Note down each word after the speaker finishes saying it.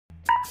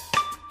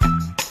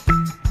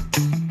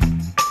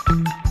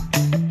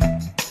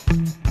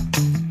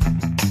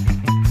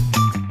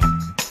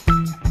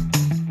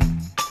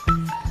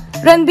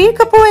Ranbir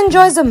Kapoor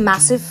enjoys a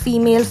massive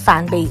female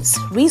fan base.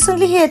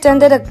 Recently, he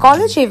attended a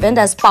college event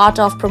as part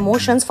of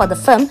promotions for the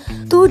film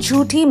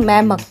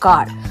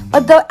𝓚𝓭𝓼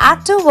But the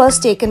actor was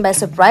taken by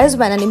surprise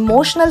when an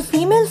emotional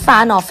female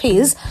fan of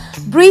his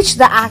breached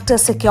the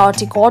actor's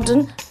security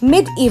cordon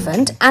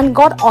mid-event and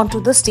got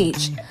onto the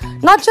stage.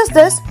 Not just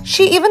this,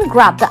 she even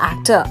grabbed the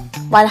actor.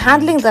 While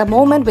handling the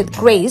moment with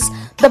grace,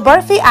 the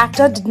Barfi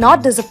actor did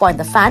not disappoint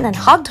the fan and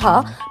hugged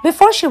her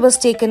before she was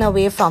taken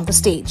away from the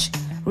stage.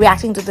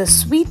 Reacting to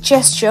this sweet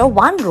gesture,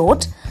 one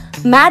wrote,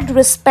 "Mad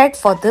respect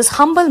for this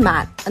humble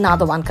man."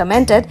 Another one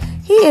commented,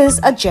 "He is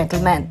a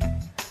gentleman."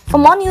 For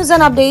more news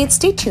and updates,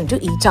 stay tuned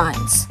to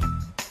E-Times.